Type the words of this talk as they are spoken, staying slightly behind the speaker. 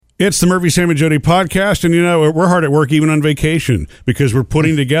It's the Murphy, Sam, and Jody podcast, and we're hard at work even on vacation because we're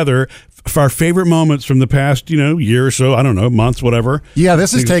putting together our favorite moments from the past, year or so, I don't know, months, whatever. Yeah,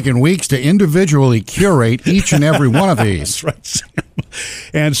 this has taken weeks to individually curate each and every one of these. That's right, Sam.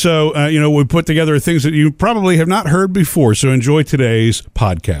 And so, we put together things that you probably have not heard before, so enjoy today's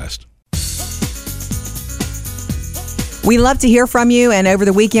podcast. We love to hear from you, and over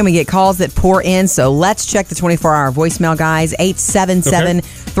the weekend we get calls that pour in, so let's check the 24-hour voicemail, guys.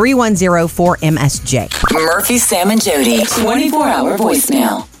 877-310-4MSJ. Murphy, Sam, and Jody, 24-hour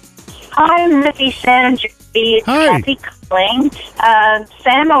voicemail. Hi, Murphy, Sam, and Jody. Hi. Kathy calling.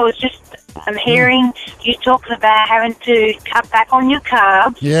 Sam, I'm hearing you talking about having to cut back on your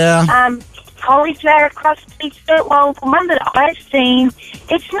carbs. Yeah. Cauliflower crust pizza, well, the one that I've seen,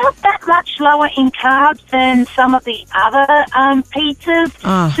 it's not that much lower in carbs than some of the other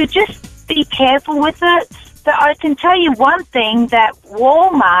pizzas. So just be careful with it. But I can tell you one thing, that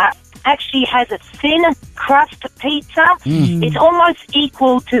Walmart actually has a thin crust pizza. It's almost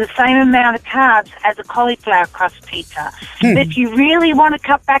equal to the same amount of carbs as a cauliflower crust pizza. But if you really want to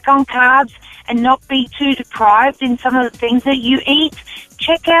cut back on carbs and not be too deprived in some of the things that you eat,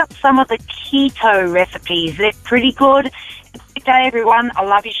 check out some of the keto recipes. They're pretty good. Good day, everyone. I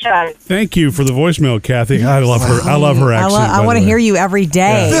love your show. Thank you for the voicemail, Kathy. I love her. I love her accent. I want to hear you every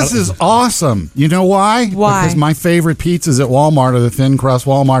day. Yeah. This is awesome. You know why? Why? Because my favorite pizzas at Walmart are the thin crust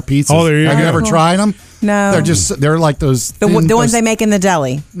Walmart pizzas. Oh, there you Have go. you ever tried them? No. They're like those. The ones they make in the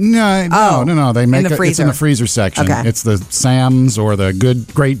deli. No. They make the it's in freezer. the freezer section. Okay. It's the Sam's or the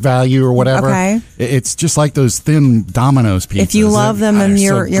Great Value or whatever. Okay. It's just like those thin Domino's pizzas. If you love them, then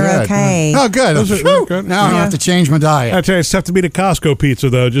They're you're good. okay. Oh, good. Those are good. Now I don't have to change my diet. I tell you, it's tough to beat a Costco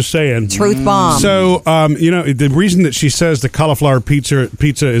pizza, though. Just saying. Truth bomb. So, the reason that she says the cauliflower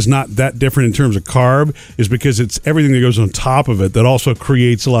pizza is not that different in terms of carb is because it's everything that goes on top of it that also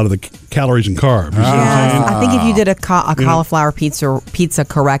creates a lot of the calories and carbs. You see what I'm saying? I think if you did a cauliflower pizza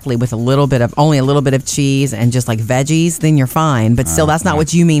correctly with only a little bit of cheese and just like veggies, then you're fine. But still, that's not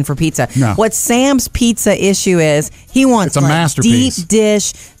what you mean for pizza. No. What Sam's pizza issue is, he wants It's a like masterpiece. deep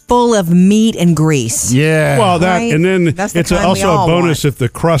dish full of meat and grease. Yeah. Well, that Right? and then That's the it's kind we also a all bonus want. if the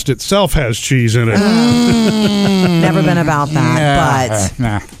crust itself has cheese in it. Never been about that,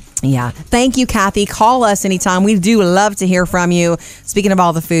 but. Yeah. Thank you, Kathy. Call us anytime. We do love to hear from you. Speaking of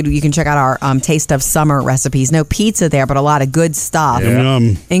all the food, you can check out our Taste of Summer recipes. No pizza there, but a lot of good stuff,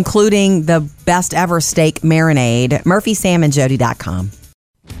 Yum. including the best ever steak marinade. MurphySamandJody.com.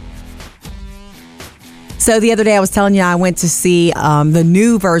 So the other day I was telling you I went to see the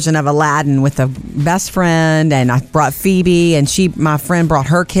new version of Aladdin with a best friend, and I brought Phoebe, and my friend brought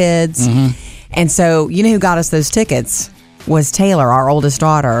her kids. And so you know who got us those tickets? Was Taylor, our oldest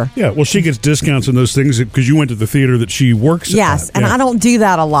daughter. Yeah, well, she gets discounts on those things because you went to the theater that she works Yes, at. and I don't do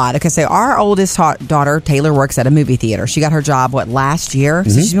that a lot. Okay, so our oldest daughter, Taylor, works at a movie theater. She got her job, last year? So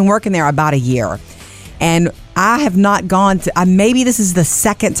she's been working there about a year. And I have not gone to, maybe this is the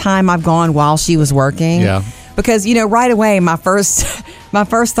second time I've gone while she was working. Yeah. Because, right away, my first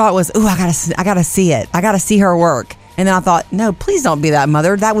thought was, ooh, I gotta see it. I gotta see her work. And then I thought, no, please don't be that,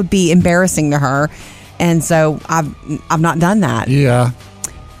 Mother. That would be embarrassing to her. And so I've not done that. Yeah.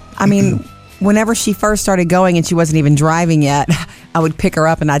 I mean, whenever she first started going and she wasn't even driving yet, I would pick her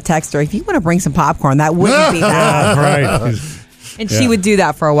up and I'd text her, if you want to bring some popcorn, that wouldn't be bad. Right. And she would do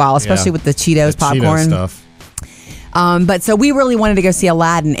that for a while, especially with the Cheetos popcorn. Cheeto stuff. But so we really wanted to go see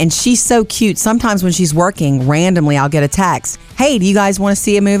Aladdin, and she's so cute. Sometimes when she's working, randomly I'll get a text. Hey, do you guys want to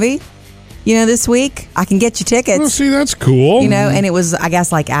see a movie? This week? I can get you tickets. Well, see, that's cool. And it was, I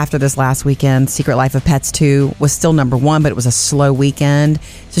guess, after this last weekend, Secret Life of Pets 2 was still number one, but it was a slow weekend.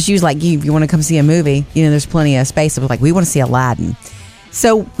 So she was like, you want to come see a movie? There's plenty of space. I was like, we want to see Aladdin.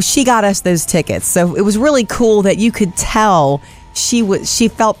 So she got us those tickets. So it was really cool that you could tell she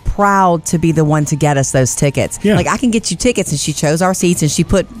felt proud to be the one to get us those tickets. Yeah. I can get you tickets. And she chose our seats, and she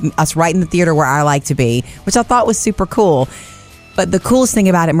put us right in the theater where I like to be, which I thought was super cool. But the coolest thing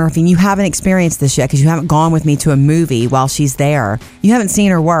about it, Murphy, and you haven't experienced this yet because you haven't gone with me to a movie while she's there. You haven't seen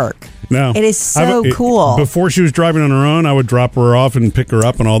her work. No. It is so cool. Before she was driving on her own, I would drop her off and pick her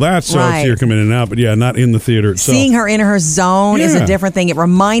up and all that. So I'd see her come in and out. But yeah, not in the theater itself. Seeing her in her zone is a different thing. It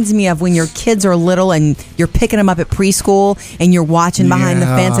reminds me of when your kids are little and you're picking them up at preschool and you're watching behind the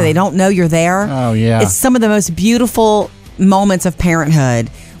fence and they don't know you're there. Oh, yeah. It's some of the most beautiful moments of parenthood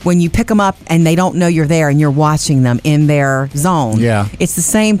when you pick them up and they don't know you're there and you're watching them in their zone. Yeah. It's the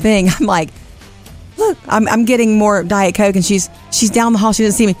same thing. I'm like, look, I'm getting more Diet Coke, and she's down the hall. She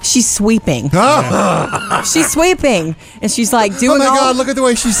doesn't see me. She's sweeping. She's sweeping, and she's like doing. Oh my God! Look at the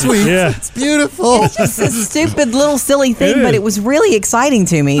way she sweeps. Yeah. It's beautiful. It's just a stupid little silly thing, It but is. it was really exciting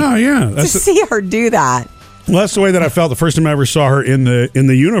to me. Oh yeah, to see her do that. Well, that's the way that I felt the first time I ever saw her in the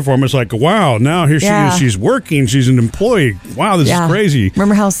uniform. It's like, wow, now here she Yeah. is. She's working. She's an employee. Wow, this is crazy.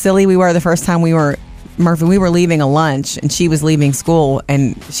 Remember how silly we were the first time we were, Murphy, we were leaving a lunch and she was leaving school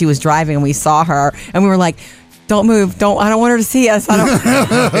and she was driving and we saw her and we were like, don't move. I don't want her to see us.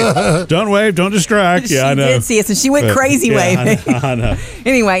 Don't wave. Don't distract. She Yeah, I know. did see us and she went crazy Yeah, waving. I know.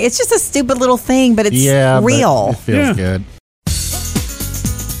 Anyway, it's just a stupid little thing, but it's real. But it feels Yeah. good.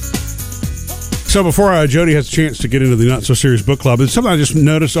 So before Jody has a chance to get into the Not So Serious Book Club, it's something I just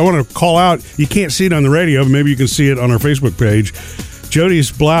noticed. I want to call out. You can't see it on the radio, but maybe you can see it on our Facebook page.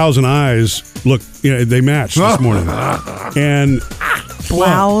 Jody's blouse and eyes look, they match this morning. And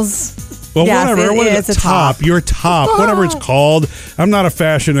Blouse. well, Yes, whatever. What is it's it? a top. Your top, whatever it's called. I'm not a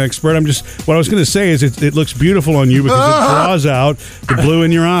fashion expert. What I was going to say is it looks beautiful on you because it draws out the blue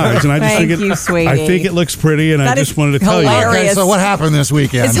in your eyes, and I just Thank think you, sweetie. I think it looks pretty, and I That just is wanted to tell you. hilarious. Okay, so what happened this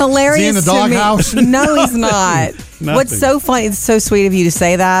weekend? It's hilarious. Is he in the to me. doghouse? No, he's not. Nothing. What's so funny? It's so sweet of you to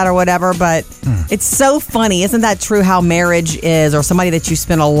say that or whatever, but it's so funny. Isn't that true? How marriage is, or somebody that you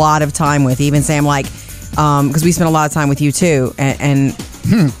spend a lot of time with? Even Sam, like, because we spend a lot of time with you too, and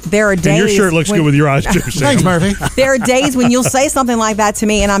there are days. And your shirt looks good with your eyes too, Sam. Thanks, Murphy. There are days when you'll say something like that to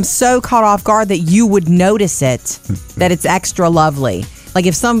me, and I'm so caught off guard that you would notice it, that it's extra lovely. Like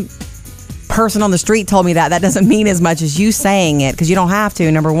if some person on the street told me that doesn't mean as much as you saying it, because you don't have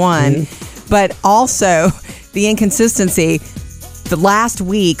to, number one. But also the inconsistency. The last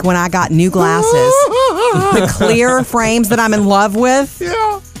week when I got new glasses, the clear frames that I'm in love with.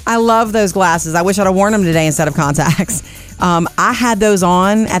 Yeah. I love those glasses. I wish I'd have worn them today instead of contacts. I had those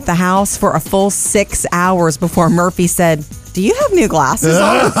on at the house for a full 6 hours before Murphy said, "Do you have new glasses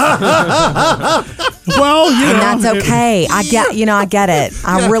on?" Well, And that's okay. I get it.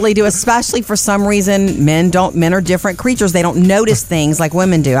 I really do. Especially for some reason, men are different creatures. They don't notice things like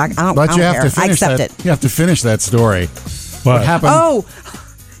women do. I don't But you have care. to finish I accept that. it. You have to finish that story. What happened? Oh,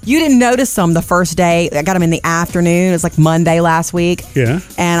 you didn't notice them the first day. I got them in the afternoon. It was like Monday last week. Yeah.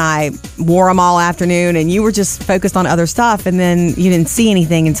 And I wore them all afternoon, and you were just focused on other stuff, and then you didn't see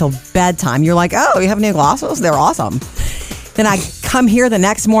anything until bedtime. You're like, oh, you have new glasses? They're awesome. Then I come here the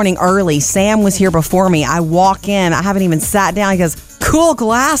next morning early. Sam was here before me. I walk in. I haven't even sat down. He goes, cool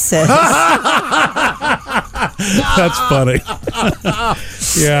glasses. That's funny.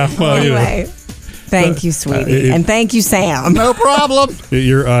 Yeah. Well, Anyway. Thank you, sweetie. And thank you, Sam. No problem.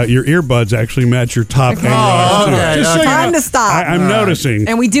 your earbuds actually match your top and your eyes, too. okay, Just so you Time know. to stop. I'm noticing.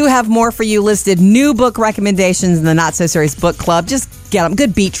 And we do have more for you listed. New book recommendations in the Not So Serious Book Club. Just get them.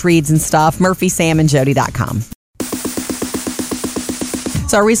 Good beach reads and stuff. MurphySamandJody.com.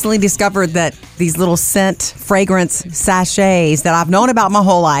 So I recently discovered that these little scent fragrance sachets that I've known about my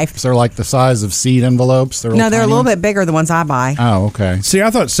whole life. So they're like the size of seed envelopes. No, they're a little bit bigger, the ones I buy. Oh, okay. See, I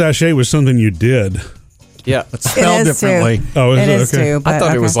thought sachet was something you did. Yeah, It's spelled differently. Too. Oh, is it it? is Okay. too. I but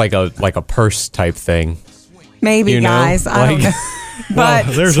thought it was okay. like a purse type thing. Maybe, you know, guys. I don't like- know. But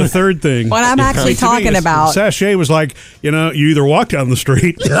Well, there's a third thing. what I'm actually To me, talking about. Sachet was like, you either walk down the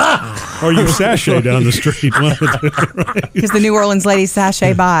street or you sachet down the street. One of the two, right? Because the New Orleans ladies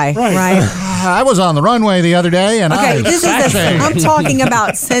sachet by, right? I was on the runway the other day, and Okay, I this is sachet. I'm talking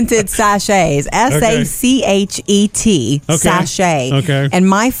about scented sachets. SACHET Okay. sachet. Okay. And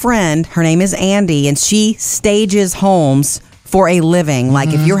my friend, her name is Andy, and she stages homes for a living. Like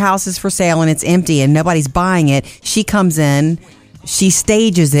if your house is for sale and it's empty and nobody's buying it, she comes in, she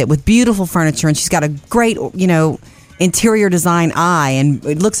stages it with beautiful furniture, and she's got a great, interior design eye, and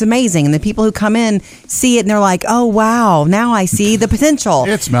it looks amazing. And the people who come in see it and they're like, oh, wow, now I see the potential.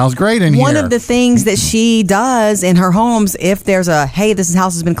 It smells great in here. One of the things that she does in her homes, if there's a, hey, this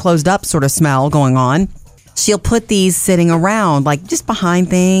house has been closed up sort of smell going on, she'll put these sitting around, like just behind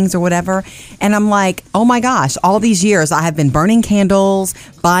things or whatever. And I'm like, oh my gosh, all these years I have been burning candles,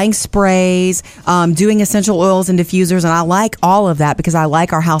 buying sprays, doing essential oils and diffusers. And I like all of that because I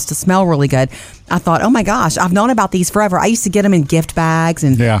like our house to smell really good. I thought, oh my gosh, I've known about these forever. I used to get them in gift bags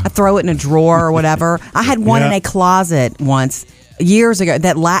and Yeah. I throw it in a drawer or whatever. I had one in Yeah. a closet once years ago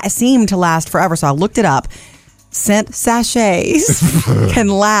that seemed to last forever. So I looked it up. scent sachets can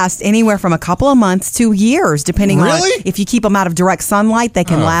last anywhere from a couple of months to years, depending on if you keep them out of direct sunlight. They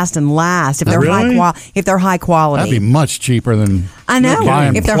can last and last if they're high quality. That'd be much cheaper than I know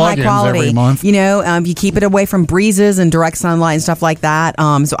buying if they're high plugins quality. every month. You know, you keep it away from breezes and direct sunlight and stuff like that.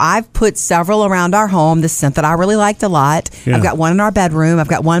 So I've put several around our home. This scent that I really liked a lot. Yeah. I've got one in our bedroom. I've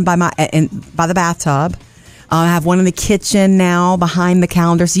got one by the bathtub. I have one in the kitchen now behind the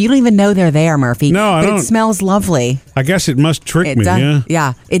counter. So you don't even know they're there, Murphy. No, I but don't. It smells lovely. I guess it must trick me, yeah.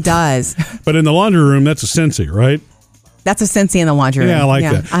 Yeah, it does. But in the laundry room, that's a Scentsy, right? That's a Scentsy in the laundry room. Yeah, I like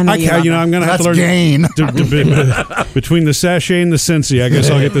that. I know you love I'm going to have to That's learn. gain. Between the sachet and the Scentsy, I guess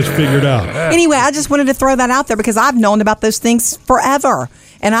I'll get this figured out. Anyway, I just wanted to throw that out there because I've known about those things forever.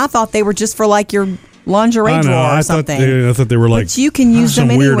 And I thought they were just for like your lingerie I know. drawer or I something. thought they were like But you can use some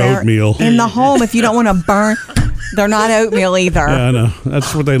them weird anywhere oatmeal. in the home if you don't want to burn. They're not oatmeal either. Yeah, I know.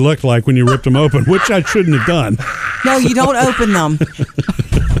 That's what they looked like when you ripped them open, which I shouldn't have done. No, you don't open them.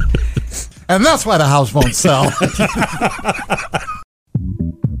 And that's why the house won't sell.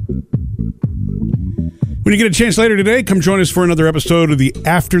 When you get a chance later today, come join us for another episode of the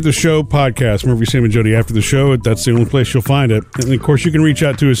After the Show podcast. Murphy, Sam, and Jody After the Show. That's the only place you'll find it. And, of course, you can reach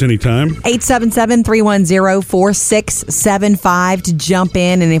out to us anytime. 877-310-4675 to jump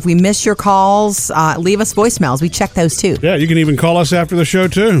in. And if we miss your calls, leave us voicemails. We check those, too. Yeah, you can even call us after the show,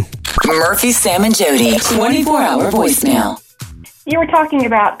 too. Murphy, Sam, and Jody, 24-hour voicemail. You were talking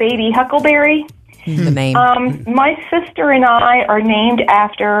about baby Huckleberry. The name. My sister and I are named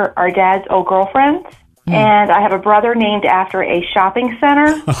after our dad's old girlfriends. And I have a brother named after a shopping center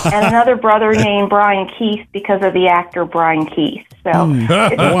and another brother named Brian Keith because of the actor Brian Keith. So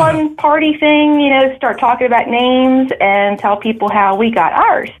it's a fun party thing, you know, start talking about names and tell people how we got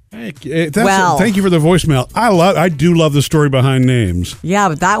ours. Thank you for the voicemail. I do love the story behind names. Yeah,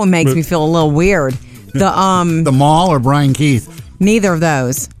 but that one makes me feel a little weird. The mall or Brian Keith? Neither of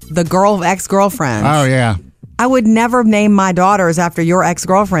those. The ex-girlfriend. Oh, yeah. I would never name my daughters after your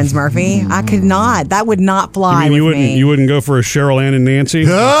ex-girlfriends, Murphy. I could not. That would not fly with me. You wouldn't go for a Cheryl Ann and Nancy?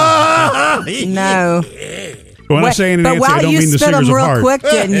 No. When I say Ann and Nancy, I don't mean the singers of heart. You spit them real quick,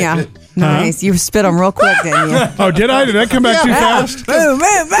 didn't you? Nice. You spit them real quick, didn't you? Oh, did I? Did I come back too fast? Boom, boom,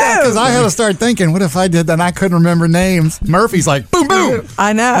 boom. Because I had to start thinking, what if I did that and I couldn't remember names? Murphy's like, boom, boom.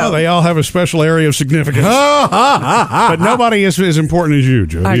 I know. Oh, they all have a special area of significance. But nobody is as important as you,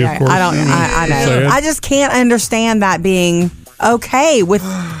 Jody, Okay, of course. I know. Say it. I just can't understand that being okay with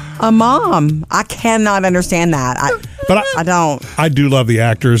a mom. I cannot understand that. I don't. I do love the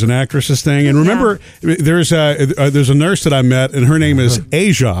actors and actresses thing. And remember, there's a nurse that I met, and her name is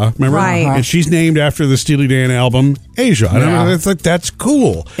Asia. Remember? Right. And she's named after the Steely Dan album, Asia. And I mean, it's like, that's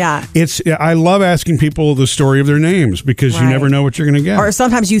cool. Yeah. I love asking people the story of their names because you never know what you're going to get. Or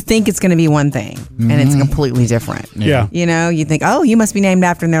sometimes you think it's going to be one thing, and it's completely different. Yeah. You know, you think, oh, you must be named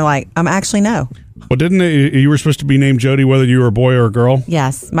after, and they're like, actually, no. Well, you were supposed to be named Jody whether you were a boy or a girl?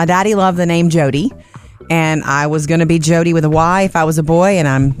 Yes. My daddy loved the name Jody. And I was going to be Jody with a Y if I was a boy, and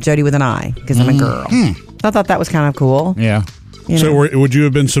I'm Jody with an I because I'm a girl. So I thought that was kind of cool. Yeah. You So know? would you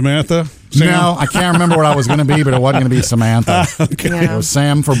have been Samantha? Sam? No, I can't remember what I was going to be, but it wasn't going to be Samantha. Okay. It was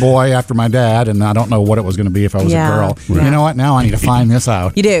Sam for boy after my dad, and I don't know what it was going to be if I was a girl. Yeah. You know what? Now I need to find this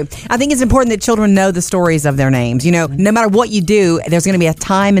out. You do. I think it's important that children know the stories of their names. You know, no matter what you do, there's going to be a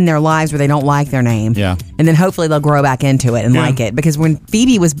time in their lives where they don't like their name. Yeah. And then hopefully they'll grow back into it and like it. Because when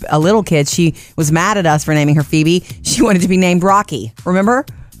Phoebe was a little kid, she was mad at us for naming her Phoebe. She wanted to be named Rocky. Remember?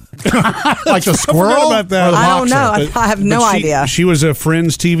 Like the squirrel? about that. Or the I don't boxer? know. I have no idea. She was a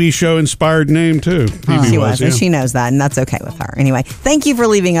Friends TV show inspired name too. Phoebe She was, yeah. and she knows that, and that's okay with her. Anyway, thank you for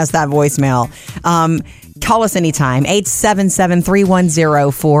leaving us that voicemail. Call us anytime,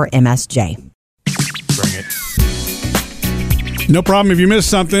 877-310-4MSJ. Bring it. No problem if you missed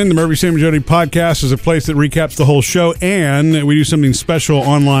something. The Murphy, Sam, and Jody podcast is a place that recaps the whole show, and we do something special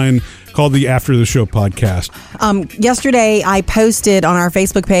online called the After the Show podcast. Yesterday, I posted on our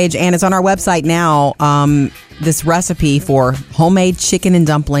Facebook page, and it's on our website now, this recipe for homemade chicken and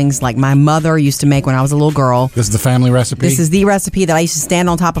dumplings like my mother used to make when I was a little girl. This is the family recipe? This is the recipe that I used to stand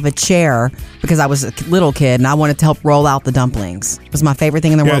on top of a chair because I was a little kid and I wanted to help roll out the dumplings. It was my favorite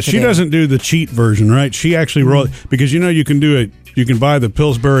thing in the world to She do. doesn't do the cheat version, right? She actually rolled, because you know you can do it You can buy the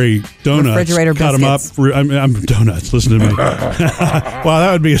Pillsbury donuts. Refrigerator cut biscuits. them up. I'm donuts. Listen to me. Wow,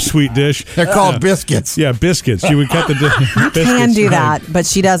 that would be a sweet dish. They're called biscuits. Yeah, biscuits. You would cut the biscuits. Can do right. that, but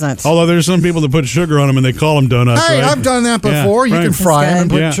she doesn't. Although there's some people that put sugar on them and they call them donuts. Hey, right? I've done that before. Yeah, You can right. fry them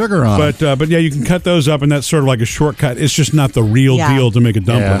and That's put Yeah. sugar on them. But yeah, you can cut those up, and that's sort of like a shortcut. It's just not the real Yeah. deal to make a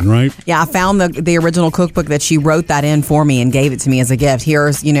dumpling, Yeah. right? Yeah, I found the original cookbook that she wrote that in for me and gave it to me as a gift.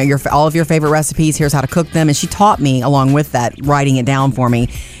 Here's, all of your favorite recipes. Here's how to cook them. And she taught me along with that, writing it down for me.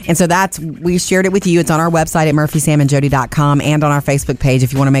 And so we shared it with you. It's on our website at murphysamandjody.com and on our Facebook page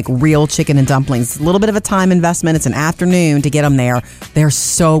if you want to make real chicken and dumplings. A little bit of a time investment. It's an afternoon to get them there. They're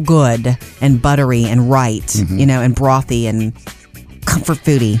so good and buttery and right, and brothy and comfort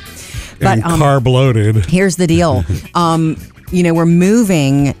foody. But And carb loaded. here's the deal. We're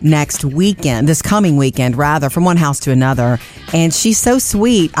moving this coming weekend, rather, from one house to another. And she's so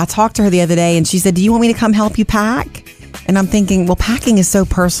sweet. I talked to her the other day and she said, "Do you want me to come help you pack?" And I'm thinking, well, packing is so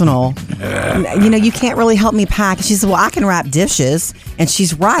personal. You can't really help me pack. She said, well, I can wrap dishes. And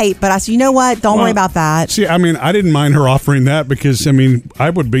she's right. But I said, you know what? Don't worry about that. See, I didn't mind her offering that because, I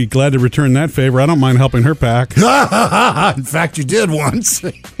would be glad to return that favor. I don't mind helping her pack. In fact, you did once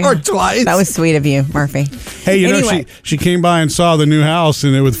or twice. That was sweet of you, Murphy. Hey, Anyway. she came by and saw the new house,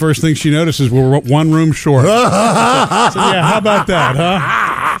 and the first thing she noticed is we're one room short. So, yeah, how about that,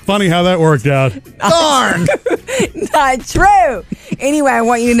 huh? Funny how that worked out. Darn. Not true. Anyway, I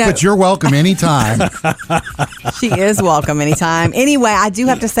want you to know. But you're welcome anytime. She is welcome anytime. Anyway, I do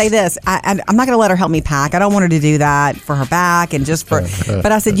have to say this. I'm not going to let her help me pack. I don't want her to do that for her back and just for.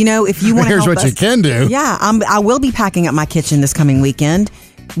 But I said, if you want to Here's help what us, you can do. Yeah, I will be packing up my kitchen this coming weekend.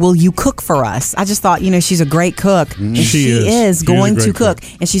 Will you cook for us? I just thought, she's a great cook. And She is. She is a going great to cook.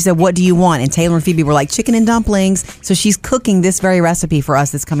 And she said, what do you want? And Taylor and Phoebe were like, chicken and dumplings. So she's cooking this very recipe for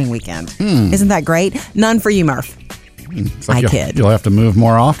us this coming weekend. Isn't that great? None for you, Murph. It's like I kid. You'll have to move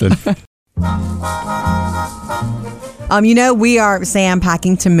more often. We are, Sam,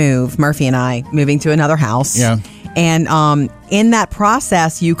 packing to move, Murphy and I, moving to another house. Yeah. And in that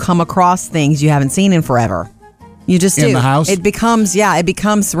process, you come across things you haven't seen in forever. You just do. In the house? It becomes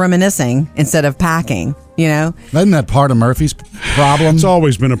reminiscing instead of packing, Isn't that part of Murphy's problem? It's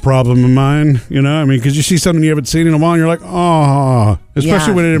always been a problem of mine, because you see something you haven't seen in a while and you're like, oh, especially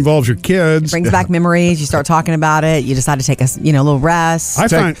Yeah. when it involves your kids. Brings back memories. You start talking about it. You decide to take a little rest.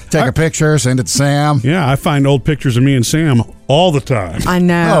 Take a picture, send it to Sam. Yeah, I find old pictures of me and Sam all the time. I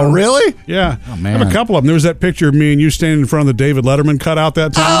know. Oh, really? Yeah. Oh, man. I have a couple of them. There was that picture of me and you standing in front of the David Letterman cutout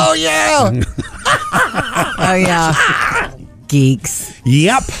that time. Oh, yeah. Oh, yeah. Geeks.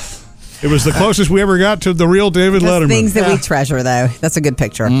 Yep. It was the closest we ever got to the real David That's Letterman. things that we treasure, though. That's a good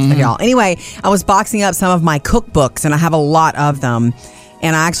picture of y'all. Anyway, I was boxing up some of my cookbooks, and I have a lot of them.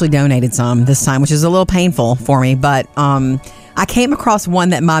 And I actually donated some this time, which is a little painful for me. But I came across one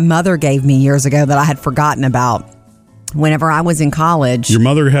that my mother gave me years ago that I had forgotten about whenever I was in college. Your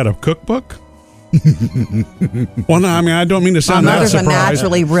mother had a cookbook? Well, no, I don't mean to My sound that mother's a surprised.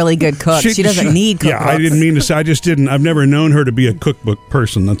 naturally really good cook. She doesn't need cookbooks. Yeah, I didn't mean to say. I just didn't. I've never known her to be a cookbook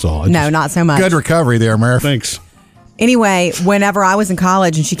person. That's all. No, not so much. Good recovery there, Murph. Thanks. Anyway, whenever I was in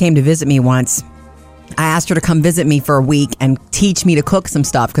college and she came to visit me once, I asked her to come visit me for a week and teach me to cook some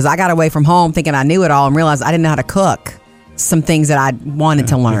stuff because I got away from home thinking I knew it all and realized I didn't know how to cook some things that I wanted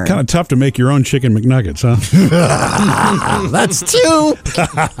to learn. Kind of tough to make your own chicken McNuggets, huh? That's two.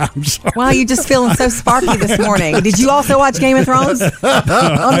 I'm sorry. Wow, you're just feeling so sparky this morning. Did you also watch Game of Thrones? On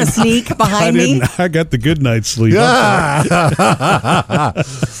the sneak I behind me? didn't. I got the good night's sleep.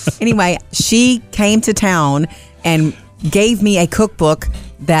 Anyway, she came to town and gave me a cookbook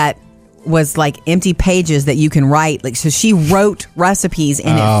that was like empty pages that you can write. So she wrote recipes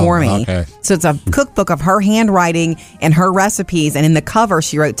in it for me. Okay. So it's a cookbook of her handwriting and her recipes. And in the cover,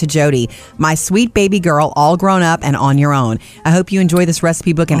 she wrote to Jody, "My sweet baby girl, all grown up and on your own. I hope you enjoy this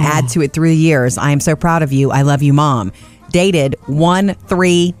recipe book and add to it through the years. I am so proud of you. I love you, Mom." Dated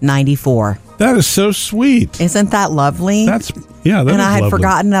 1/3/94. That is so sweet. Isn't that lovely? That and is I had lovely.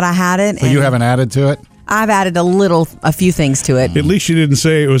 forgotten that I had it. So and you haven't added to it? I've added a few things to it. At least she didn't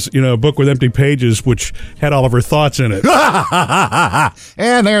say it was, a book with empty pages, which had all of her thoughts in it.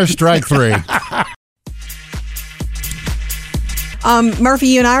 And there's strike three. Murphy,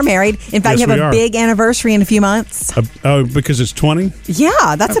 you and I are married. In fact, Yes, you we have a are. big anniversary in a few months. Because it's 20?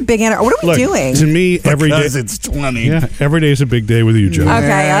 Yeah, that's a big anniversary. What are we Look, doing? to me, every day. Because it's 20. Yeah, every day is a big day with you, Joe. Okay.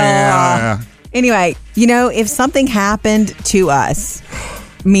 Yeah. Anyway, if something happened to us,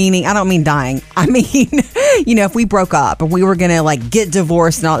 meaning, I don't mean dying. I mean, if we broke up and we were going to get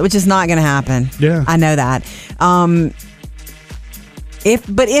divorced and all, which is not going to happen. Yeah. I know that.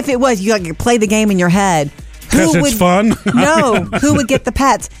 If it was, you play the game in your head. Because it's fun? No, who would get the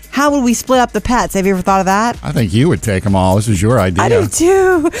pets? How would we split up the pets? Have you ever thought of that? I think you would take them all. This is your idea. I do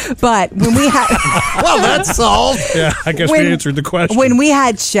too. But when we had Well, that's solved. Yeah, I guess we answered the question. When we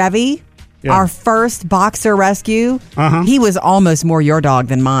had Chevy, our first boxer rescue, he was almost more your dog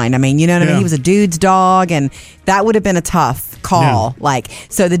than mine. I mean, you know what I mean? He was a dude's dog, and that would have been a tough call.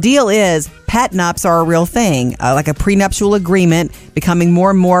 So the deal is pet nups are a real thing, like a prenuptial agreement becoming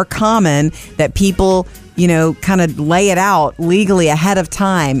more and more common that people, kind of lay it out legally ahead of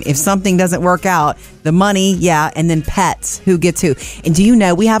time. If something doesn't work out, the money, and then pets, who gets who. And do you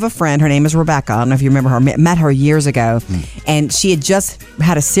know, we have a friend, her name is Rebecca. I don't know if you remember her, met her years ago, and she had just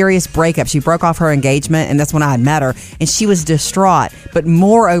had a serious breakup. She broke off her engagement, and that's when I had met her, and she was distraught, but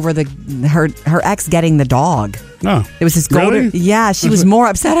more over her ex getting the dog. Oh, it was his golden. Really? Yeah, she was more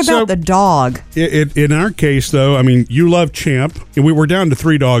upset about the dog. In our case, though, I mean, you love Champ, and we're down to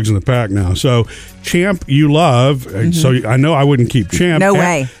 3 dogs in the pack now. So Champ, you love. So I know I wouldn't keep Champ. No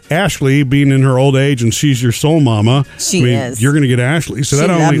way. Ashley, being in her old age, and she's your soul mama. She is. You're going to get Ashley. So She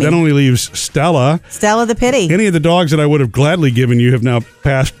that loved me. only leaves Stella. Stella the pity. Any of the dogs that I would have gladly given you have now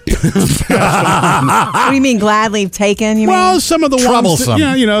passed. What do you mean gladly taken? You Well, mean? some of the Troublesome.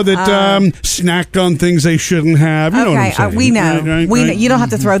 ones that snacked on things they shouldn't have. You know what I'm saying. We know. Right, We know. right. You don't have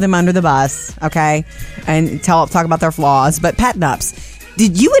to throw them under the bus, okay? And talk about their flaws. But pet nups.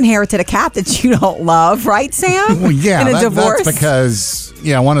 Did you inherited a cat that you don't love, right, Sam? Well, yeah, In a divorce. that's because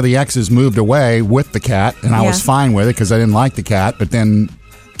one of the exes moved away with the cat, and I was fine with it because I didn't like the cat. But then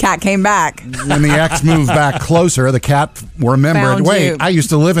cat came back. when the ex moved back closer, the cat remembered. Found Wait, you. I used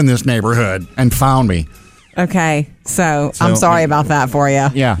to live in this neighborhood, and found me. Okay, so I'm sorry about that for you.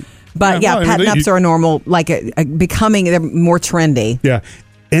 Yeah. But Yeah, well, pet nups are normal, like becoming they're more trendy. Yeah.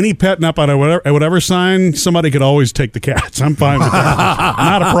 Any pet nup at whatever sign, somebody could always take the cats. I'm fine with that.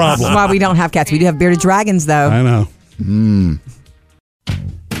 Not a That's problem. why we don't have cats. We do have bearded dragons, though. I know.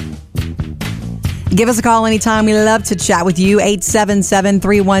 Give us a call anytime. We love to chat with you.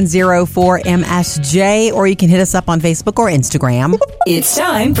 877-310-4MSJ, or you can hit us up on Facebook or Instagram. It's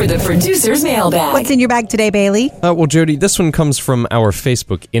time for the producer's mailbag. What's in your bag today, Bailey? Well, Jody, this one comes from our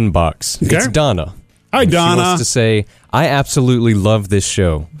Facebook inbox. Okay. It's Donna. Hi, And Donna. She wants to say, I absolutely love this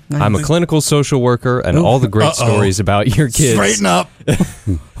show. I'm a clinical social worker, and all the great stories about your kids. Straighten up.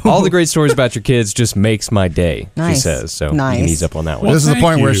 All the great stories about your kids just makes my day, she Nice. says. So Nice. you can ease up on that one. This is the thank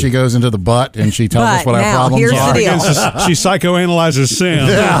point where you. she goes into the butt and she tells us But what our now, problems here's the are. deal. She psychoanalyzes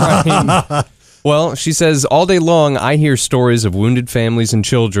Sam. Well, she says, all day long, I hear stories of wounded families and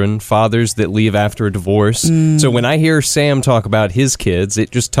children, fathers that leave after a divorce. So when I hear Sam talk about his kids, it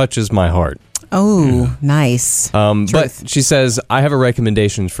just touches my heart. Oh, nice. But she says, I have a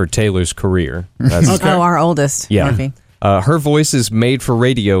recommendation for Taylor's career. That's, Oh, our oldest. Yeah. Murphy. Her voice is made for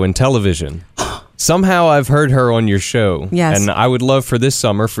radio and television. Somehow I've heard her on your show. Yes. And I would love for this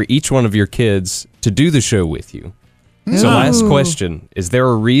summer for each one of your kids to do the show with you. So last question, is there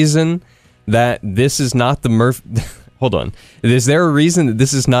a reason that this is not the Murphy... Hold on. Is there a reason that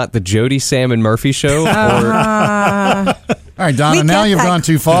this is not the Jody, Sam, and Murphy show? All right, Donna, We now get you've that. gone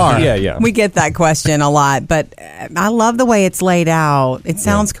too far. Yeah. We get that question a lot, but I love the way it's laid out. It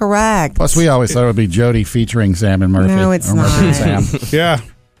sounds correct. Plus, we always thought it would be Jody featuring Sam and Murphy. No, it's Or Murphy and not. Sam. Yeah.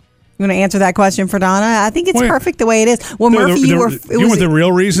 You want to answer that question for Donna? I think it's Wait. perfect the way it is. Well, No, Murphy, you you want the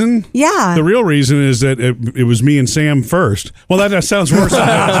real reason? Yeah. The real reason is that it was me and Sam first. Well, that sounds worse. Than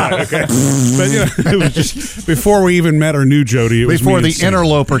that, okay. But it was just before we even met or knew Jody. It was Before me the and Sam,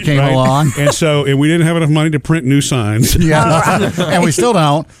 interloper came right? along. And we didn't have enough money to print new signs. Yeah. And we still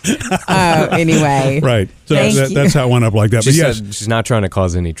don't. Anyway. Right. So Thank you. that's how it went up like that. She But yes, said she's not trying to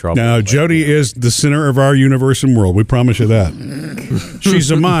cause any trouble. now Jody is the center of our universe and world. We promise you that. She's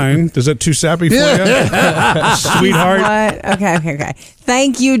a mine. Is that too sappy for you? Sweetheart. What? Okay.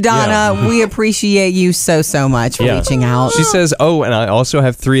 Thank you, Donna. We appreciate you so much for reaching out. She says, oh, and I also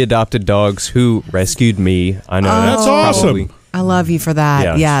have 3 adopted dogs who rescued me. I know That's awesome. probably- I love you for that.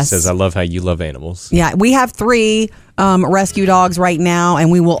 Yeah, Yes. she says, I love how you love animals. Yeah, we have 3 rescue dogs right now,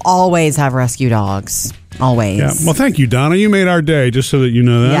 and we will always have rescue dogs. Always. Yeah. Well, thank you, Donna. You made our day, just so that you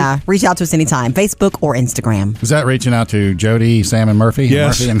know that. Yeah, reach out to us anytime, Facebook or Instagram. Is that reaching out to Jody, Sam, and Murphy?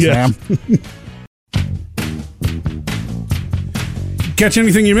 Yes, Murphy and yes. Sam? Catch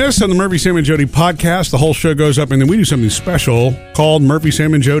anything you missed on the Murphy, Sam, and Jody podcast. The whole show goes up, and then we do something special called Murphy,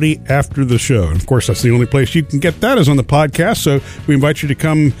 Sam, and Jody after the show. And of course, that's the only place you can get that is on the podcast. So we invite you to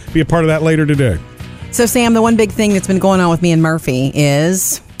come be a part of that later today. So, Sam, the one big thing that's been going on with me and Murphy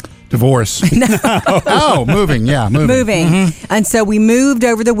is Divorce. Oh, moving. Yeah, moving. Mm-hmm. And so we moved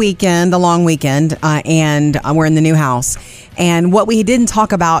over the weekend, the long weekend, and we're in the new house. And what we didn't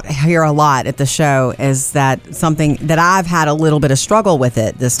talk about here a lot at the show is that something that I've had a little bit of struggle with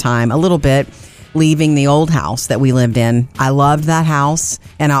it this time, a little bit, leaving the old house that we lived in. I loved that house,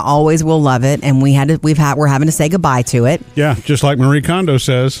 and I always will love it. And we're having to say goodbye to it. Yeah, just like Marie Kondo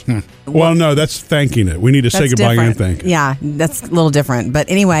says. Well, no, that's thanking it. We need to say goodbye and thank. Yeah, that's a little different. But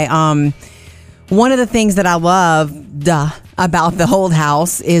anyway, one of the things that I love about the old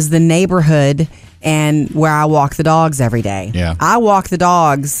house is the neighborhood and where I walk the dogs every day. Yeah. I walk the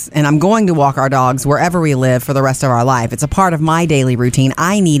dogs, and I'm going to walk our dogs wherever we live for the rest of our life. It's a part of my daily routine.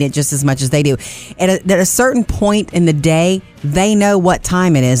 I need it just as much as they do. At a certain point in the day, they know what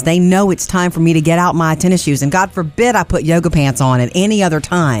time it is. They know it's time for me to get out my tennis shoes. And God forbid I put yoga pants on at any other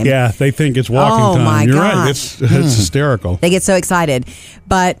time. Yeah, they think it's walking time. My You're gosh. right. It's hysterical. They get so excited.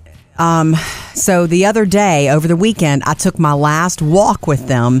 But so the other day, over the weekend, I took my last walk with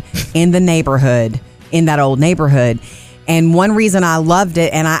them in the neighborhood, in that old neighborhood. And one reason I loved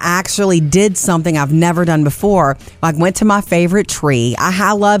it, and I actually did something I've never done before. I went to my favorite tree.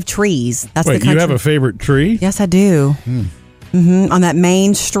 I love trees. That's Wait, you have a favorite tree? Yes, I do. On that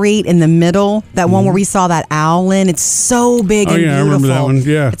main street in the middle, that one where we saw that owl in. It's so big and beautiful. I remember that one.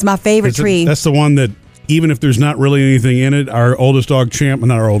 Yeah, it's my favorite tree. That's the one that, even if there's not really anything in it, our oldest dog, Champ,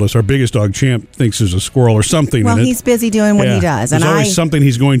 not our oldest, our biggest dog, Champ, thinks there's a squirrel or something in it. Well, he's busy doing what he does. There's always something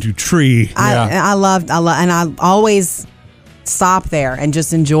he's going to tree. I love, and I always stop there and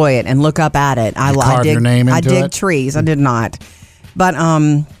just enjoy it and look up at it. Carve your name into I dig it? trees. I did not. But,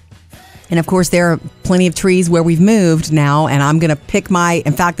 and of course, there are plenty of trees where we've moved now, and I'm going to pick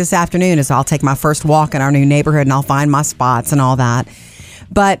in fact, this afternoon I'll take my first walk in our new neighborhood, and I'll find my spots and all that.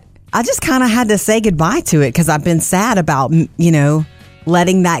 But I just kind of had to say goodbye to it because I've been sad about,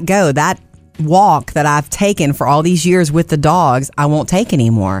 letting that go. That walk that I've taken for all these years with the dogs, I won't take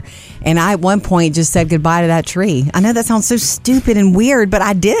anymore. And I, at one point, just said goodbye to that tree. I know that sounds so stupid and weird, but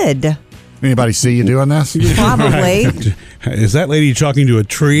I did. Anybody see you doing this? Probably. Is that lady talking to a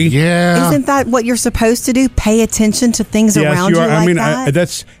tree? Yeah. Isn't that what you're supposed to do? Pay attention to things around you like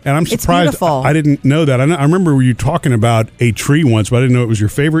that? And I'm surprised. It's beautiful. I didn't know that. I remember you talking about a tree once, but I didn't know it was your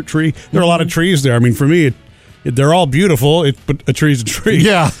favorite tree. There are a lot of trees there. I mean, for me, they're all beautiful, but a tree's a tree.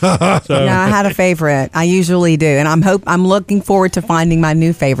 Yeah. So. No, I had a favorite. I usually do, and I'm looking forward to finding my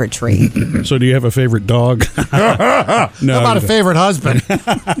new favorite tree. So, do you have a favorite dog? No. How about a favorite husband?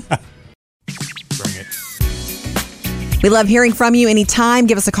 We love hearing from you anytime.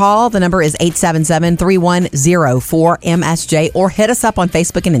 Give us a call. The number is 877-310-4MSJ, or hit us up on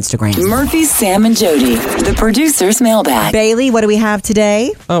Facebook and Instagram. Murphy, Sam, and Jody, the producer's mailbag. Bailey, what do we have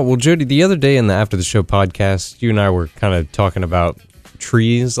today? Oh, well, Jody, the other day in the After the Show podcast, you and I were kind of talking about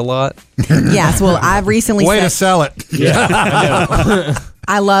trees a lot. Yes, well, I've recently Way to sell it. Yeah, I know.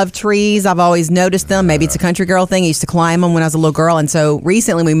 I love trees. I've always noticed them. Maybe it's a country girl thing. I used to climb them when I was a little girl. And so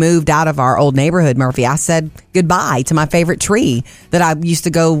recently we moved out of our old neighborhood, Murphy. I said goodbye to my favorite tree that I used to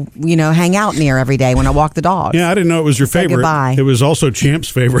go, hang out near every day when I walked the dogs. Yeah, I didn't know it was your favorite. Goodbye. It was also Champ's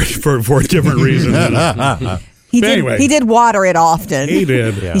favorite for a different reason. He did water it often. He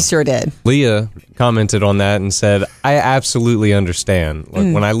did. Yeah. He sure did. Leah commented on that and said, I absolutely understand.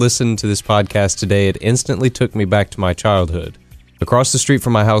 Like, when I listened to this podcast today, it instantly took me back to my childhood. Across the street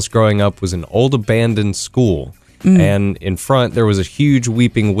from my house growing up was an old abandoned school, and in front there was a huge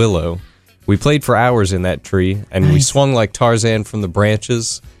weeping willow. We played for hours in that tree, and we swung like Tarzan from the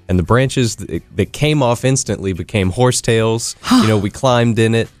branches, and the branches that came off instantly became horsetails. We climbed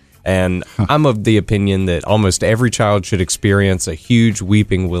in it, and I'm of the opinion that almost every child should experience a huge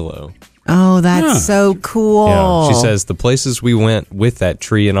weeping willow. Oh, that's so cool. Yeah. She says the places we went with that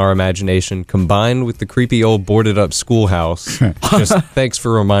tree in our imagination, combined with the creepy old boarded up schoolhouse, just thanks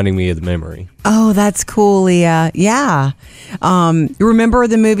for reminding me of the memory. Oh, that's cool, Leah. Yeah. You remember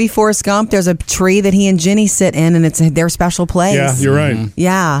the movie Forrest Gump? There's a tree that he and Jenny sit in, and it's their special place. Yeah, you're right.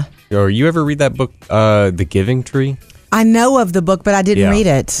 Yeah. Or you ever read that book, The Giving Tree? I know of the book, but I didn't read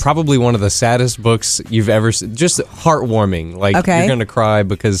it. Probably one of the saddest books you've ever seen. Just heartwarming. Like, you're going to cry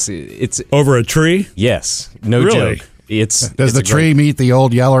because it's... Over a tree? Yes. No really? joke. Does the tree meet the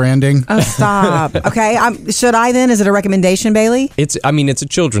old Yeller ending? Oh, stop. Okay. Should I then? Is it a recommendation, Bailey? It's a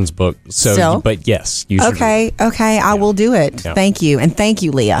children's book. So, Still? But yes, you should. Okay. I will do it. Yeah. Thank you. And thank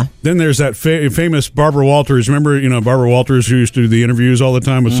you, Leah. Then there's that famous Barbara Walters. Remember, Barbara Walters, who used to do the interviews all the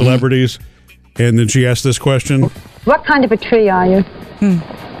time with celebrities? And then she asked this question. What kind of a tree are you?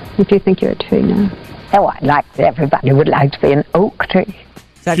 If you think you're a tree now. Oh, I'd like everybody would like to be an oak tree.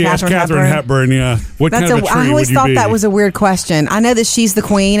 Is that She asked Katharine Hepburn, yeah. What kind of a tree I always would you thought be? that was a weird question. I know that she's the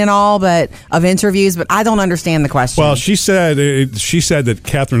queen and all, but of interviews, but I don't understand the question. Well, she said that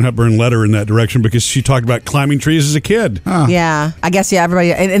Katharine Hepburn led her in that direction because she talked about climbing trees as a kid. Yeah, I guess, yeah,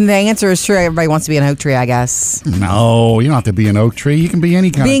 everybody, and the answer is true. Everybody wants to be an oak tree, I guess. No, you don't have to be an oak tree. You can be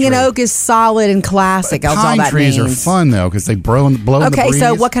any kind Being of an tree. oak is solid and classic. That's all Pine that trees means. are fun, though, because they blow in the breeze.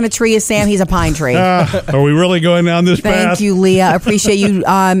 So what kind of tree is Sam? He's a pine tree. Are we really going down this path? Thank you, Leah. Appreciate you.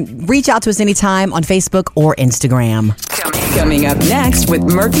 Reach out to us anytime on Facebook or Instagram. Coming up next with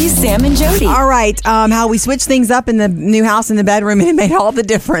Murphy, Sam, and Jody. All right. How we switched things up in the new house in the bedroom, and it made all the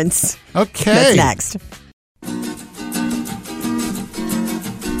difference. Okay. That's next.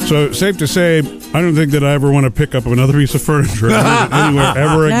 So, safe to say, I don't think that I ever want to pick up another piece of furniture anywhere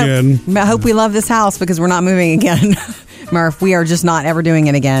ever again. I hope we love this house because we're not moving again. Murph, we are just not ever doing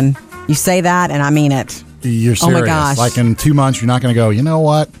it again. You say that, and I mean it. You're serious. Oh, my gosh. Like in 2 months, you're not going to go, you know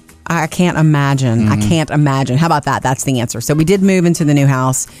what? I can't imagine. I can't imagine. How about that? That's the answer. So we did move into the new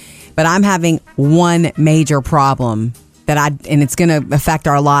house, but I'm having one major problem and it's going to affect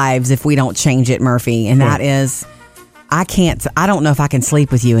our lives if we don't change it, Murphy. And that is, I don't know if I can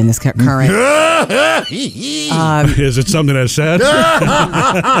sleep with you in this current. Is it something I said?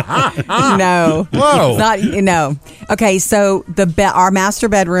 No. Whoa. No. Okay, so our master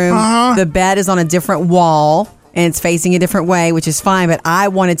bedroom, the bed is on a different wall. And it's facing a different way, which is fine. But I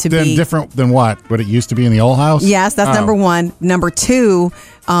wanted to be different than what? What it used to be in the old house? Yes, that's number one. Number two,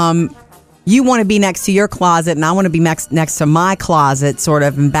 you want to be next to your closet, and I want to be next to my closet, sort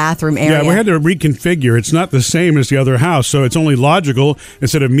of, in bathroom area. Yeah, we had to reconfigure. It's not the same as the other house, so it's only logical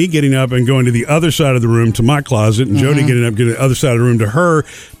instead of me getting up and going to the other side of the room to my closet, and Jody getting up, getting the other side of the room to her,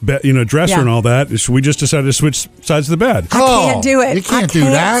 dresser and all that. So we just decided to switch sides of the bed. I can't do it. You can't I do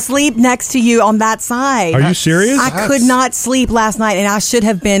that. Sleep next to you on that side. Are you serious? I could not sleep last night, and I should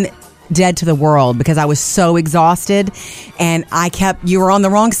have been dead to the world because I was so exhausted, and you were on the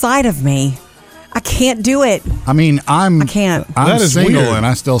wrong side of me. I can't do it. I mean, I can't. I'm That is single, weird. and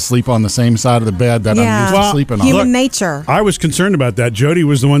I still sleep on the same side of the bed that I'm used to sleeping on. Human nature. I was concerned about that. Jody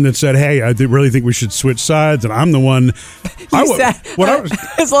was the one that said, "Hey, I really think we should switch sides," and I'm the one.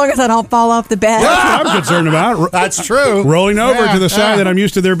 As long as I don't fall off the bed. That's what I'm concerned about. That's true. Rolling over to the side that I'm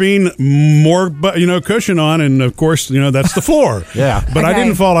used to there being more, cushion on, and of course, that's the floor. Yeah. But I Okay.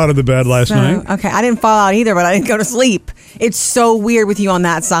 didn't fall out of the bed last night. Okay, I didn't fall out either, but I didn't go to sleep. It's so weird with you on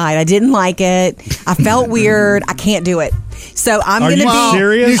that side. I didn't like it. I felt weird. I can't do it. So I'm Are going to you be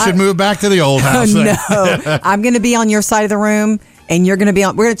serious? You should move back to the old house. then. No, I'm going to be on your side of the room, and you're going to be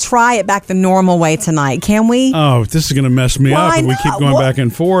on. We're going to try it back the normal way tonight. Can we? Oh, this is going to mess me up if we keep going back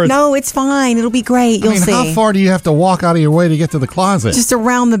and forth. No, it's fine. It'll be great. You'll see. How far do you have to walk out of your way to get to the closet? Just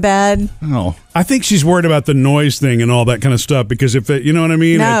around the bed. Oh. I think she's worried about the noise thing and all that kind of stuff because if it, you know what I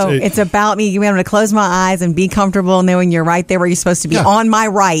mean? No, it's about me being able to close my eyes and be comfortable knowing you're right there where you're supposed to be on my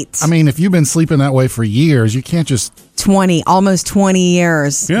right. I mean, if you've been sleeping that way for years, you can't just... almost 20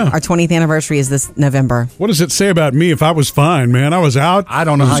 years. Yeah. Our 20th anniversary is this November. What does it say about me if I was fine, man? I was out. I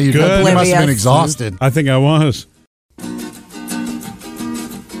don't know how you good. You must have been Oblivious. exhausted. I think I was.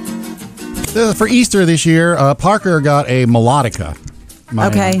 For Easter this year, Parker got a melodica.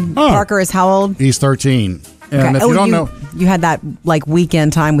 Parker is how old? He's 13. And if you don't know... You had that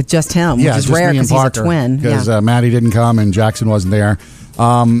weekend time with just him, which is just rare me and because he's a Parker, twin. Because Maddie didn't come and Jackson wasn't there.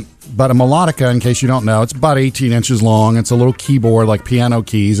 But a melodica, in case you don't know, it's about 18 inches long. It's a little keyboard like piano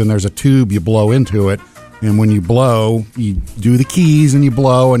keys, and there's a tube you blow into it. And when you blow, you do the keys and you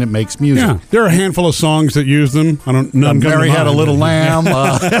blow, and it makes music. Yeah, there are a handful of songs that use them. None come to Mary Had a mind. Little Lamb.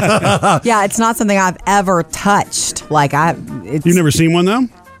 Yeah, it's not something I've ever touched. You've never seen one though?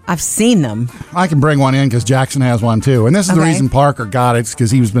 I've seen them. I can bring one in because Jackson has one too. And this is the reason Parker got it, because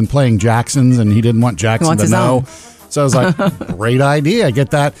he's been playing Jackson's and he didn't want Jackson to know. Own. So I was like, great idea.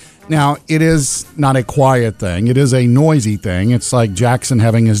 Get that. Now, it is not a quiet thing. It is a noisy thing. It's like Jackson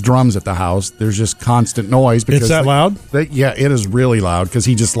having his drums at the house. There's just constant noise. Because It's that loud? Yeah, it is really loud because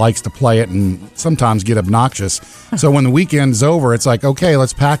he just likes to play it and sometimes get obnoxious. So when the weekend's over, it's like, okay,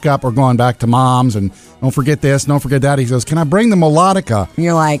 let's pack up. We're going back to Mom's, and don't forget this, don't forget that. He says, can I bring the melodica? And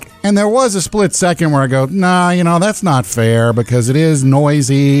you're like... And there was a split second where I go, nah, that's not fair because it is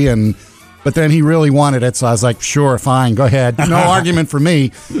noisy But then he really wanted it, so I was like, sure, fine, go ahead. No argument for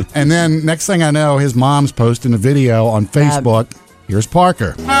me. And then next thing I know, his mom's posting a video on Facebook. Here's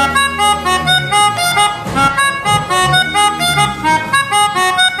Parker.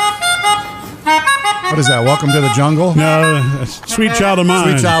 What is that, Welcome to the Jungle? No, Sweet Child of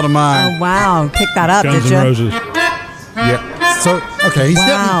Mine. Sweet Child of Mine. Oh, wow. Pick that up, Guns did N' you? Roses. Yeah. So okay,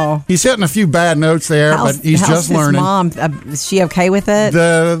 Wow. he's hitting a few bad notes there, but he's how's just his learning. Mom, is she okay with it?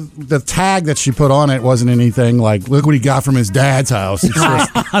 The tag that she put on it wasn't anything like, look what he got from his dad's house. It's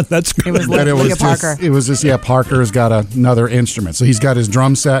just, That's good. It was but look at Parker. it was just, Parker's got another instrument. So he's got his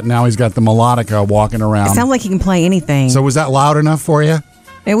drum set, and now he's got the melodica walking around. It sounds like he can play anything. So was that loud enough for you?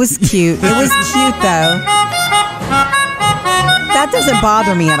 It was cute. It was cute, though. That doesn't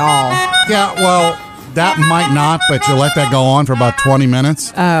bother me at all. Yeah, well, that might not, but you let that go on for about 20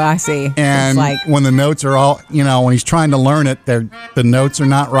 minutes. Oh, I see. And It's like, when the notes are all, when he's trying to learn it, the notes are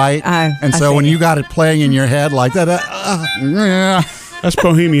not right. And I so when see. you got it playing in your head like that, That's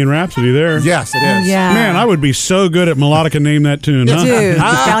Bohemian Rhapsody there. yes, it is. yeah. Man, I would be so good at melodica. Name that tune, huh? Dude, you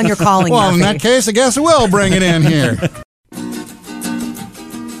found your calling. Well, in Murphy. that case, I guess we'll bring it in here.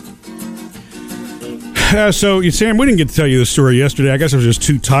 So, Sam, we didn't get to tell you the story yesterday. I guess I was just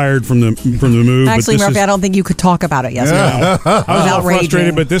too tired from the move. Actually, but this Murphy, I don't think you could talk about it yesterday. I was a little outraging.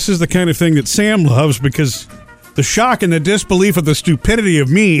 frustrated, but this is the kind of thing that Sam loves because the shock and the disbelief of the stupidity of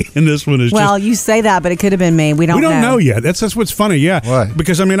me in this one is Well, just... you say that, but it could have been me. We don't know yet. That's what's funny, yeah. What?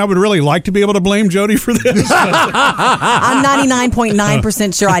 Because, I would really like to be able to blame Jody for this. I'm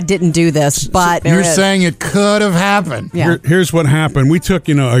 99.9% sure I didn't do this, but there You're is. saying it could have happened. Yeah. Here's what happened. We took,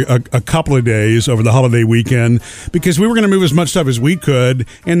 a couple of days over the holiday weekend because we were going to move as much stuff as we could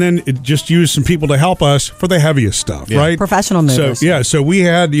and then just use some people to help us for the heaviest stuff, right? Professional movers. So we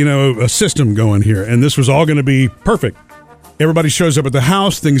had, a system going here, and this was all going to be perfect. Everybody shows up at the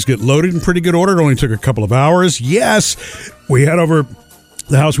house. Things get loaded in pretty good order. It only took a couple of hours. Yes, we had over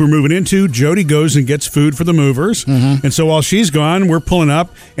the house we're moving into. Jody goes and gets food for the movers. Mm-hmm. And so while she's gone, we're pulling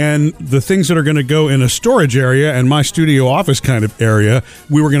up, and the things that are going to go in a storage area and my studio office kind of area,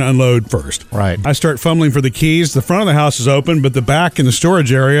 we were going to unload first. Right. I start fumbling for the keys. The front of the house is open, but the back in the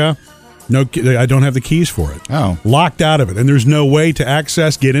storage area, no, I don't have the keys for it. Oh. Locked out of it. And there's no way to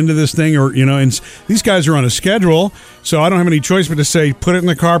get into this thing or, and these guys are on a schedule, so I don't have any choice but to say, put it in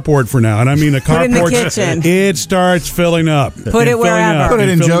the carport for now. And I mean, the carport, Put it in the kitchen. it starts filling up. Put it wherever. Put it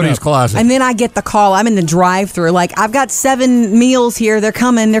in Filling Jody's up. closet. And then I get the call. I'm in the drive-thru. Like, I've got 7 meals here. They're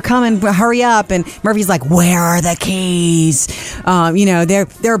coming. Hurry up. And Murphy's like, where are the keys?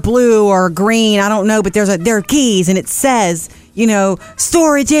 They're blue or green. I don't know, but there are keys, and it says,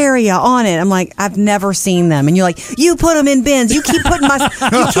 storage area on it. I'm like, I've never seen them. And you're like, you put them in bins. You keep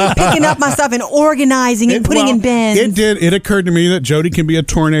you keep picking up my stuff and organizing and putting in bins. It occurred to me that Jody can be a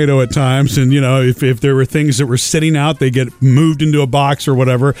tornado at times. And, if there were things that were sitting out, they get moved into a box or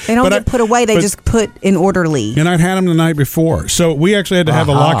whatever. They don't get put away. They just put in orderly. And I'd had them the night before. So we actually had to have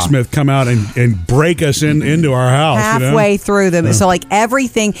a locksmith come out and break us into our house. Halfway through them. So like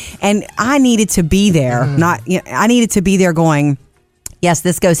everything. And I needed to be there. I needed to be there going, yes,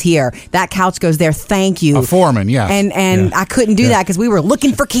 this goes here. That couch goes there. Thank you. A foreman, yes. And I couldn't do that because we were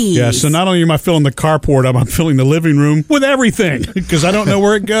looking for keys. Yeah, so not only am I filling the carport up, I'm filling the living room with everything because I don't know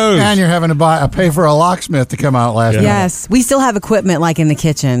where it goes. And you're having to pay for a locksmith to come out last night. Yes, we still have equipment like in the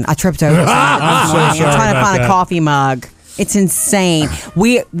kitchen. I tripped over. I'm so I'm sorry trying to about find that. a coffee mug. It's insane.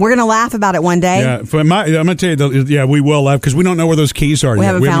 We're gonna laugh about it one day. Yeah, I'm going to tell you, we will laugh because we don't know where those keys are We yet.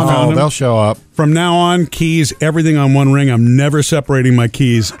 haven't found them. them. They'll show up. From now on, keys, everything on one ring. I'm never separating my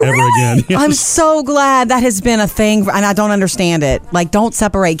keys ever again. Yes. I'm so glad that has been a thing, and I don't understand it. Like, don't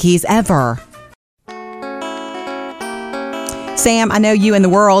separate keys ever. Sam, I know you and the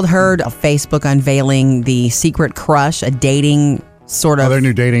world heard of Facebook unveiling the Secret Crush, a dating sort of... Their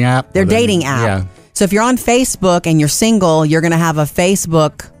new dating app? Their dating app. Yeah. So if you're on Facebook and you're single, you're going to have a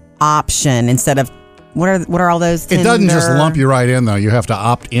Facebook option instead of... What are all those? It doesn't just Tinder? lump you right in, though. You have to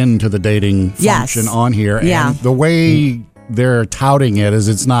opt into the dating function on here. Yeah. And the way they're touting it is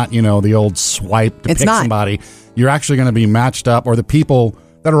it's not, the old swipe to It's pick not. somebody. You're actually going to be matched up, or the people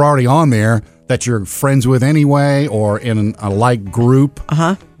that are already on there that you're friends with anyway, or in a like group.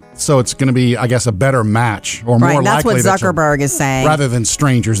 Uh-huh. So it's going to be, I guess, a better match, or Right, more that's likely what that you're- Zuckerberg is saying. rather than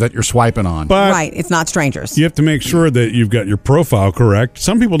strangers that you're swiping on. But Right, it's not strangers. you have to make sure that you've got your profile correct.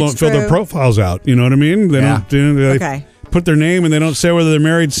 Some people don't It's fill their true. profiles out. You know what I mean? They Yeah. don't. They Okay. put their name and they don't say whether they're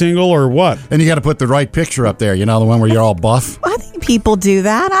married, single, or what. And you got to put the right picture up there, the one where you're all buff. I think people do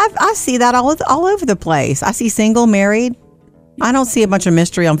that. I see that all over the place. I see single, married. I don't see a bunch of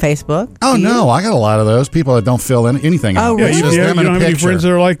mystery on Facebook. Oh, Do you? no. I got a lot of those people that don't fill anything out. Oh, Yeah, really? you, It's just yeah, them you in don't a have any picture. friends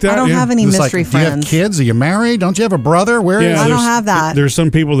that are like that. I don't yeah. have any It's mystery like, do you have friends. kids? Are you married? Don't you have a brother? Where is Yeah, I don't there's- have that. There's some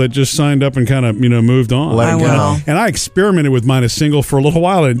people that just signed up and kind of moved on. Let I it go. will. And I experimented with mine as single for a little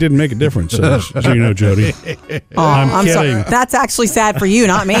while, and it didn't make a difference. So you know, Jody. Oh, I'm sorry. kidding. That's actually sad for you,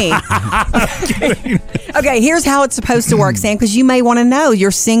 not me. Okay, here's how it's supposed to work, Sam, because you may want to know.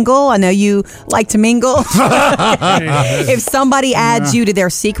 You're single. I know you like to mingle. If somebody adds you to their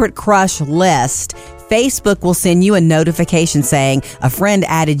secret crush list, Facebook will send you a notification saying a friend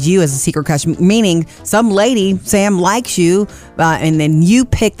added you as a secret crush, meaning some lady, Sam, likes you, and then you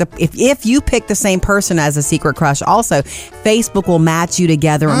pick if you pick the same person as a secret crush also, Facebook will match you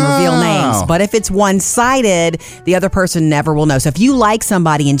together and reveal names. But if it's one-sided, the other person never will know. So if you like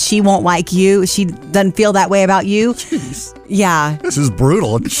somebody and she won't like you, she doesn't feel that way about you. Jeez. Yeah. This is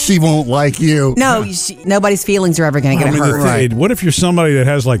brutal. She won't like you. No, nobody's feelings are ever going to get hurt. Right. What if you're somebody that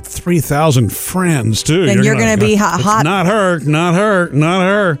has like 3,000 friends too? Then you're going to be hot. Not her. Not her. Not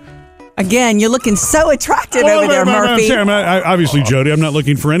her. Again, you're looking so attractive over there, Murphy. Sam, obviously, Jody, I'm not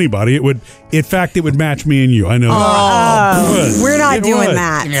looking for anybody. It would match me and you. I know. We're not doing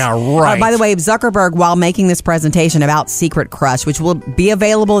that. Yeah, right. By the way, Zuckerberg, while making this presentation about Secret Crush, which will be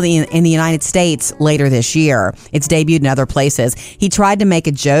available in the United States later this year, it's debuted in other places. He tried to make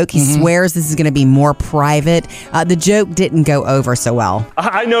a joke. He swears this is going to be more private. The joke didn't go over so well.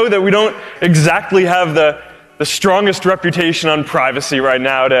 I know that we don't exactly have the strongest reputation on privacy right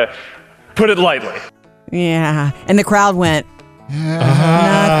now, to put it lightly. Yeah. And the crowd went,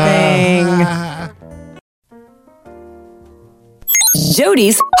 nothing.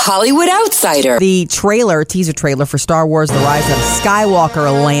 Jody's Hollywood Outsider. The teaser trailer for Star Wars The Rise of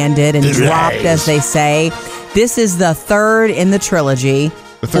Skywalker landed and dropped, as they say. This is the third in the trilogy.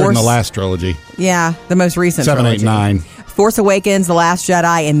 The third in the last trilogy. Yeah, the most recent 7, trilogy. 8, 9. Force Awakens, The Last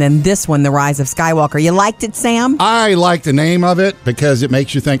Jedi, and then this one, The Rise of Skywalker. You liked it, Sam? I like the name of it because it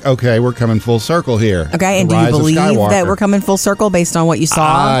makes you think, okay, we're coming full circle here. Okay, and do you believe that we're coming full circle based on what you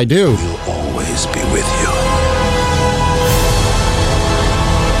saw? I do. We'll always be with you.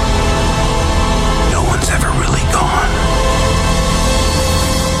 No one's ever really gone.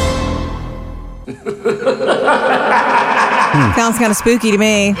 Sounds kind of spooky to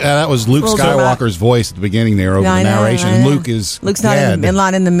me. Yeah, that was Luke Skywalker's voice at the beginning there over the narration. I know. Luke's not dead.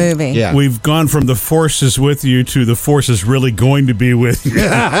 not in the movie. Yeah. We've gone from the Force is with you to the Force is really going to be with you.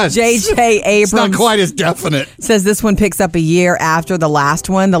 J.J. Abrams. It's not quite as definite. Says this one picks up a year after the last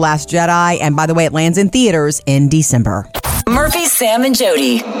one, The Last Jedi. And by the way, it lands in theaters in December. Murphy, Sam, and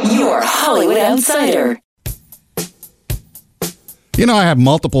Jody, your Hollywood Outsider. You know, I have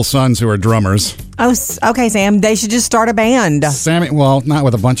multiple sons who are drummers. Oh, okay, Sam. They should just start a band. Sammy, well, not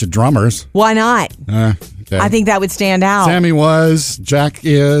with a bunch of drummers. Why not? Okay. I think that would stand out. Sammy was, Jack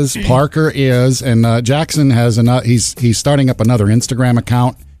is, Parker is, and Jackson has he's starting up another Instagram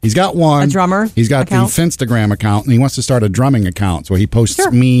account. He's got one. A drummer He's got account? the Finstagram account, and he wants to start a drumming account. So he posts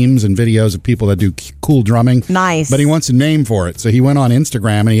memes and videos of people that do cool drumming. Nice. But he wants a name for it. So he went on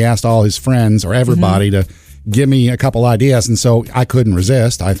Instagram and he asked all his friends or everybody to give me a couple ideas. And so I couldn't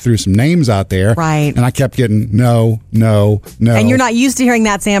resist. I threw some names out there. Right. And I kept getting no. And you're not used to hearing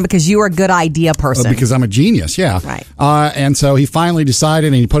that, Sam, because you are a good idea person. Because I'm a genius, yeah. Right. And so he finally decided,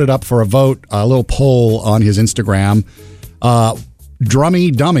 and he put it up for a vote, a little poll on his Instagram.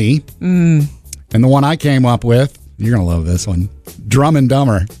 Drummy Dummy. And the one I came up with, you're going to love this one, Drum and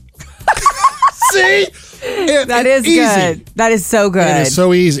Dumber. See? That is easy. good. That is so good. It is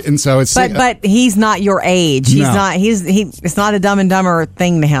so easy, and so it's. But he's not your age. He's No. not. It's not a Dumb and Dumber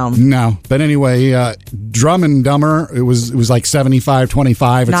thing to him. No, but anyway, Drum and Dumber. It was like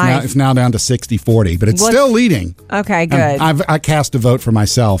 75-25. Nice. It's now down to 60-40, but it's still leading. Okay, good. And I cast a vote for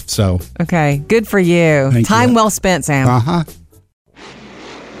myself. So okay, good for you. Thank Time you. well spent, Sam.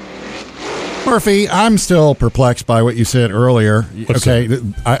 Murphy, I'm still perplexed by what you said earlier.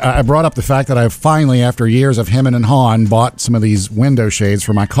 I brought up the fact that I've finally, after years of hemming and hawing, bought some of these window shades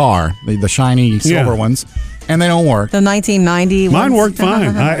for my car, the shiny silver ones, and they don't work. The 1990 Mine ones? work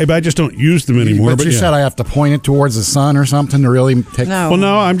fine. I just don't use them anymore. But you said I have to point it towards the sun or something to really take... No. Well,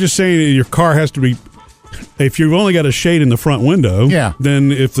 no, I'm just saying your car has to be... If you've only got a shade in the front window,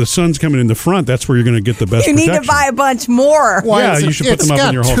 then if the sun's coming in the front, that's where you're going to get the best You need protection. to buy a bunch more. Well, you should put them up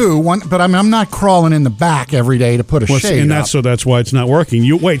in your home. It's got two, one, but I'm not crawling in the back every day to put a shade and up. that's why it's not working.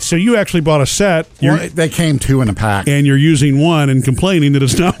 So you actually bought a set. Well, they came two in a pack. And you're using one and complaining that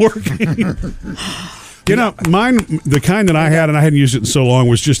it's not working. You know, mine, the kind that I had, and I hadn't used it in so long,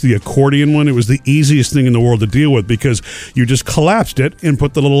 was just the accordion one. It was the easiest thing in the world to deal with because you just collapsed it and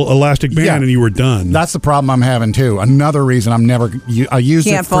put the little elastic band and you were done. That's the problem I'm having, too. Another reason I used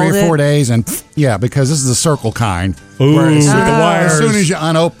it 3 or 4 days, and because this is a circle kind. Ooh, where with the wires. As soon as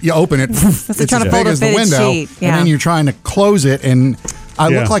you open it, it's trying as to big fold a as the fitted window. sheet. And then you're trying to close it, and I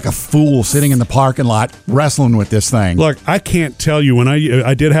look like a fool sitting in the parking lot wrestling with this thing. Look, I can't tell you when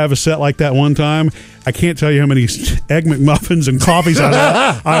I did have a set like that one time. I can't tell you how many Egg McMuffins and coffees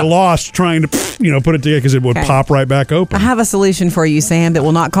I lost trying to put it together because it would pop right back open. I have a solution for you, Sam, that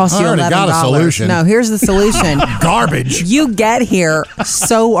will not cost you $11. I already got a solution. No, here's the solution. Garbage. You get here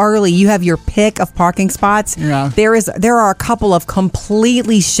so early. You have your pick of parking spots. Yeah. There are a couple of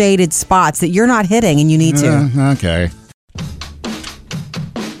completely shaded spots that you're not hitting, and you need to. Okay.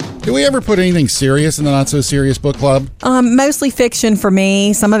 Do we ever put anything serious in the Not So Serious Book Club? Mostly fiction for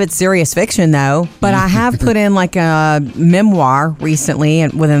me. Some of it's serious fiction, though. But I have put in like a memoir recently,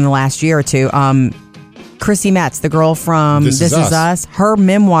 and within the last year or two. Chrissy Metz, the girl from This Is Us. Her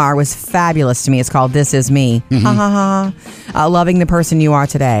memoir was fabulous to me. It's called This Is Me. Ha ha ha. Loving the person you are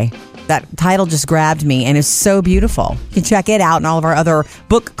today. That title just grabbed me and is so beautiful. You can check it out and all of our other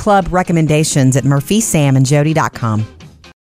book club recommendations at murphysamandjody.com.